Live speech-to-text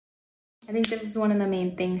I think this is one of the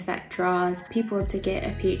main things that draws people to get a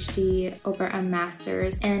PhD over a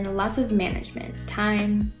master's, and lots of management,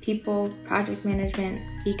 time, people, project management,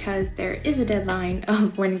 because there is a deadline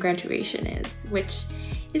of when graduation is, which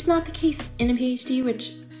is not the case in a PhD,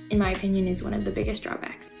 which in my opinion is one of the biggest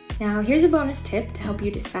drawbacks. Now here's a bonus tip to help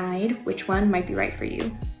you decide which one might be right for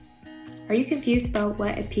you. Are you confused about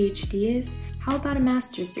what a PhD is? How about a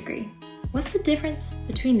master's degree? What's the difference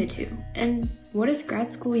between the two? And what does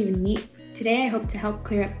grad school even mean? Today I hope to help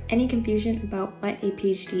clear up any confusion about what a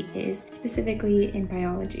PhD is, specifically in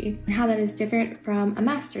biology, and how that is different from a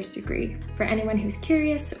master's degree, for anyone who's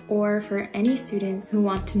curious or for any students who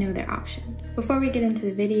want to know their options. Before we get into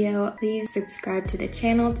the video, please subscribe to the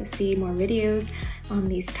channel to see more videos on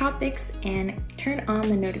these topics and turn on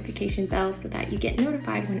the notification bell so that you get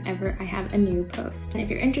notified whenever I have a new post. And if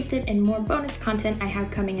you're interested in more bonus content I have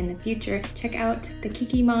coming in the future, check out the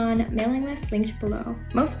Kikkimon mailing list linked below.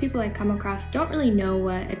 Most people I come across don't really know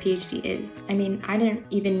what a PhD is. I mean, I didn't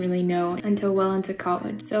even really know until well into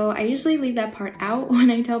college, so I usually leave that part out when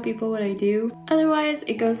I tell people what I do. Otherwise,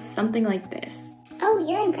 it goes something like this. Oh,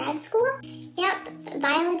 you're in grad school? Yep,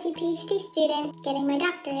 biology PhD student getting my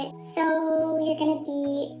doctorate. So you're gonna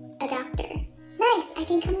be a doctor. Nice, I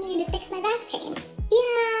can come to you to fix my back pains.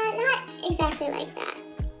 Yeah, not exactly like that.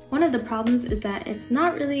 One of the problems is that it's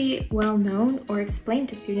not really well known or explained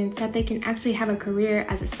to students that they can actually have a career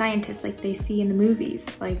as a scientist like they see in the movies,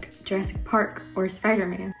 like Jurassic Park or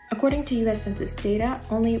Spider-Man. According to US Census data,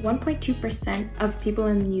 only 1.2% of people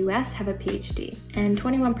in the US have a PhD, and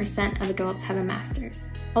 21% of adults have a master's.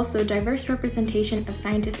 Also, diverse representation of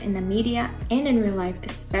scientists in the media and in real life,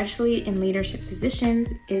 especially in leadership positions,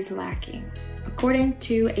 is lacking. According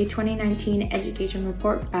to a 2019 education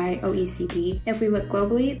report by OECD, if we look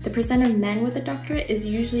globally, the percent of men with a doctorate is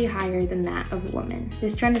usually higher than that of women.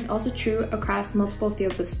 This trend is also true across multiple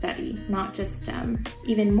fields of study, not just STEM.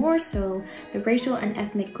 Even more so, the racial and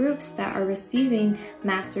ethnic groups that are receiving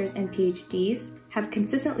masters and PhDs have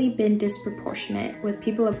consistently been disproportionate, with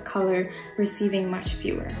people of color receiving much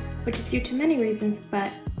fewer, which is due to many reasons,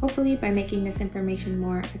 but hopefully by making this information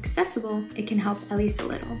more accessible, it can help at least a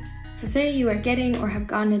little. So say you are getting or have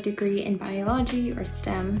gotten a degree in biology or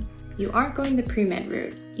STEM, you aren't going the pre-med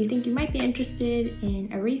route. You think you might be interested in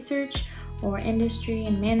a research or industry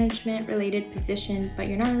and management related position, but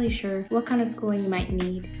you're not really sure what kind of schooling you might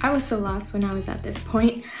need. I was so lost when I was at this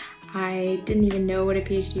point. I didn't even know what a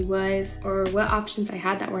PhD was or what options I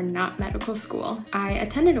had that were not medical school. I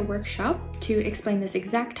attended a workshop to explain this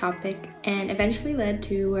exact topic and eventually led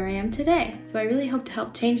to where I am today. So I really hope to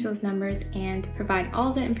help change those numbers and provide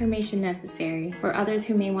all the information necessary for others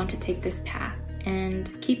who may want to take this path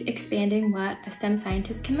and keep expanding what a STEM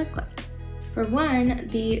scientist can look like. For one,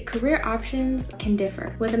 the career options can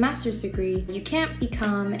differ. With a master's degree, you can't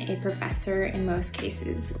become a professor in most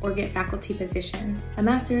cases or get faculty positions. A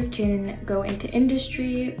master's can go into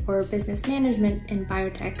industry or business management in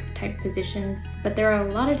biotech type positions, but there are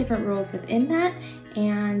a lot of different roles within that,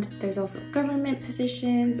 and there's also government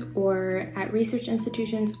positions or at research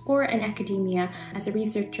institutions or in academia as a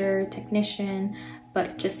researcher, technician,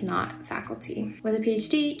 but just not faculty. With a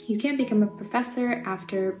PhD, you can become a professor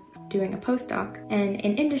after doing a postdoc, and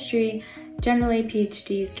in industry, generally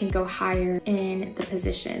PhDs can go higher in the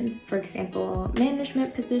positions. For example,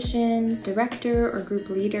 management positions, director or group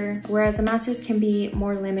leader, whereas a master's can be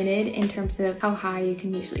more limited in terms of how high you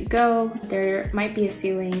can usually go. There might be a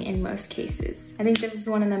ceiling in most cases. I think this is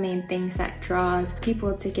one of the main things that draws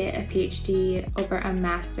people to get a PhD over a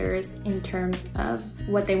master's in terms of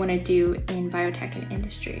what they want to do in biotech and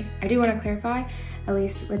industry. I do want to clarify, at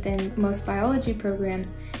least within most biology programs,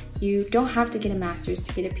 you don't have to get a master's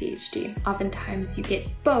to get a PhD. Oftentimes you get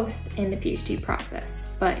both in the PhD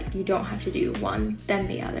process, but you don't have to do one, then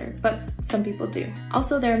the other, but some people do.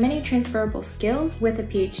 Also, there are many transferable skills with a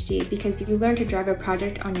PhD because you learn to drive a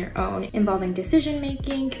project on your own, involving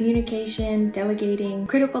decision-making, communication, delegating,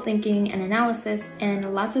 critical thinking and analysis,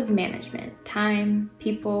 and lots of management, time,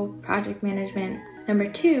 people, project management. Number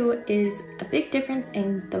two is a big difference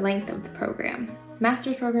in the length of the program.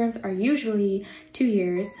 Master's programs are usually 2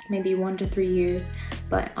 years, maybe 1 to 3 years,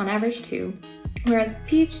 but on average 2, whereas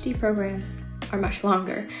PhD programs are much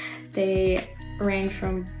longer. They range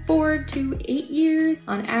from 4 to 8 years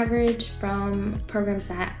on average. From programs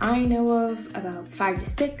that I know of, about 5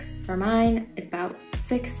 to 6. For mine, it's about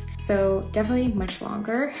 6. so definitely much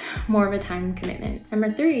longer, more of a time commitment. Number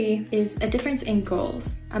 3 is a difference in goals.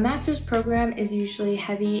 A master's program is usually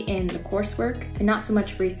heavy in the coursework and not so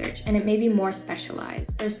much research, and it may be more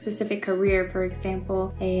specialized. There's a specific career, for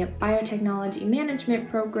example, a biotechnology management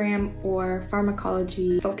program or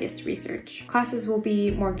pharmacology-focused research. Classes will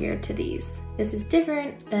be more geared to these. This is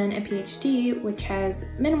different than a PhD, which has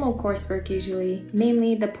minimal coursework usually.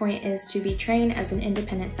 Mainly, the point is to be trained as an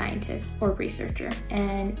independent scientist or researcher,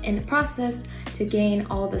 and in the process to gain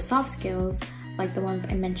all the soft skills like the ones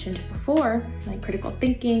I mentioned before, like critical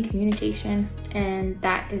thinking, communication, and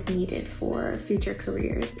that is needed for future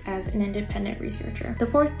careers as an independent researcher. The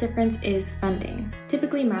 4th difference is funding.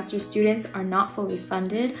 Typically, master's students are not fully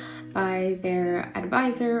funded by their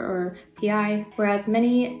advisor or PI, whereas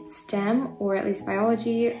many STEM, or at least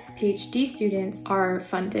biology, PhD students are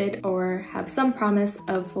funded or have some promise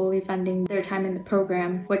of fully funding their time in the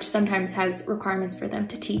program, which sometimes has requirements for them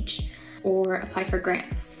to teach or apply for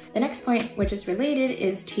grants. The next point, which is related,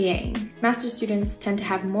 is TAing. Master's students tend to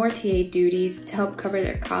have more TA duties to help cover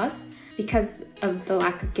their costs because of the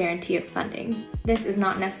lack of guarantee of funding. This is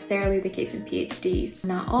not necessarily the case with PhDs.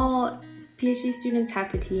 Not all PhD students have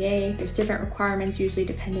to TA. There's different requirements, usually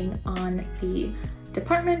depending on the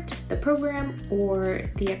department, the program, or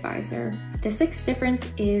the advisor. The 6th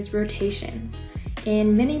difference is rotations.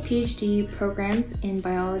 In many PhD programs in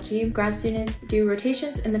biology, grad students do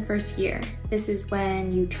rotations in the first year. This is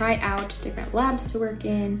when you try out different labs to work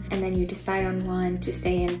in, and then you decide on one to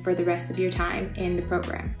stay in for the rest of your time in the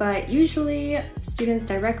program. But usually, students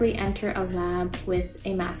directly enter a lab with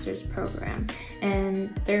a master's program,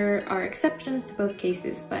 and there are exceptions to both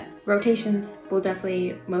cases, but rotations will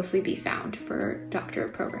definitely mostly be found for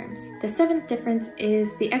doctorate programs. The 7th difference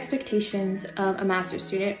is the expectations of a master's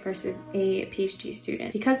student versus a PhD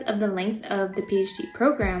student. Because of the length of the PhD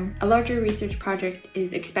program, a larger research project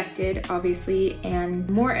is expected, obviously, and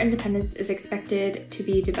more independence is expected to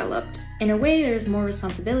be developed. In a way, there's more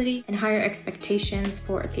responsibility and higher expectations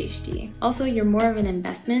for a PhD. Also, you're more of an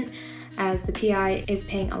investment, as the PI is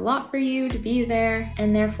paying a lot for you to be there,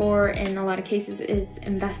 and therefore in a lot of cases is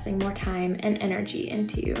investing more time and energy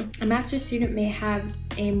into you. A master's student may have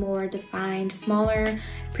a more defined, smaller,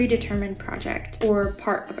 predetermined project or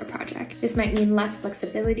part of a project. This might mean less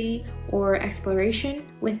flexibility or exploration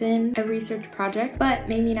within a research project, but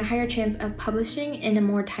may mean a higher chance of publishing in a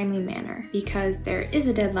more timely manner because there is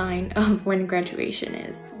a deadline of when graduation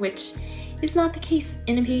is, which is not the case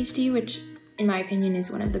in a PhD, which in my opinion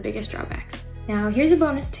is one of the biggest drawbacks. Now here's a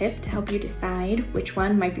bonus tip to help you decide which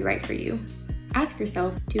one might be right for you. Ask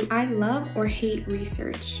yourself, do I love or hate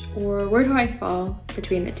research, or where do I fall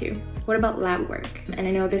between the two? What about lab work? And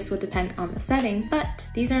I know this will depend on the setting,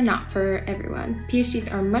 but these are not for everyone.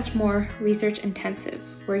 PhDs are much more research intensive,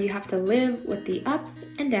 where you have to live with the ups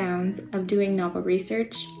and downs of doing novel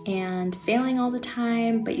research and failing all the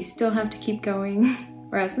time, but you still have to keep going.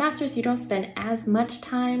 Whereas masters, you don't spend as much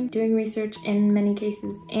time doing research in many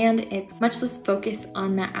cases, and it's much less focus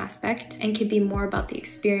on that aspect and can be more about the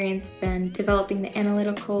experience than developing the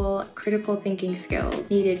analytical, critical thinking skills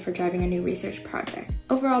needed for driving a new research project.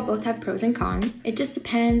 Overall, both have pros and cons. It just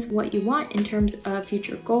depends what you want in terms of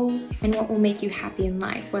future goals and what will make you happy in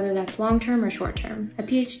life, whether that's long-term or short-term. A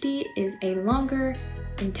PhD is a longer,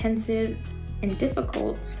 intensive, and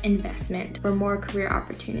difficult investment for more career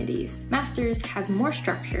opportunities. Masters has more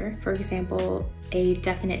structure, for example, a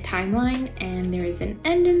definite timeline, and there is an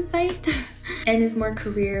end in sight, and is more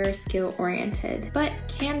career skill oriented, but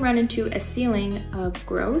can run into a ceiling of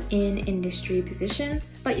growth in industry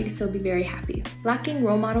positions, but you can still be very happy. Lacking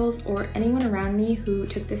role models or anyone around me who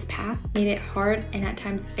took this path made it hard and at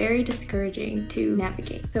times very discouraging to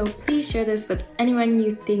navigate. So please share this with anyone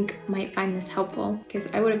you think might find this helpful, because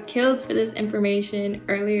I would have killed for this information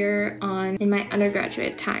earlier on in my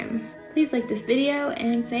undergraduate time. Please like this video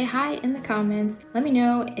and say hi in the comments. Let me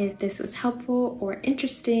know if this was helpful or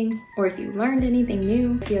interesting, or if you learned anything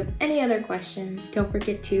new. If you have any other questions, don't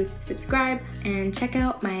forget to subscribe and check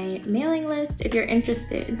out my mailing list if you're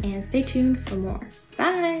interested, and stay tuned for more.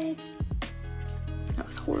 Bye! That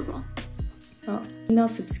was horrible. Oh, email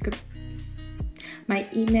my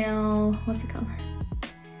email, what's it called?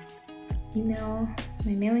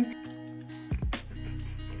 My mailing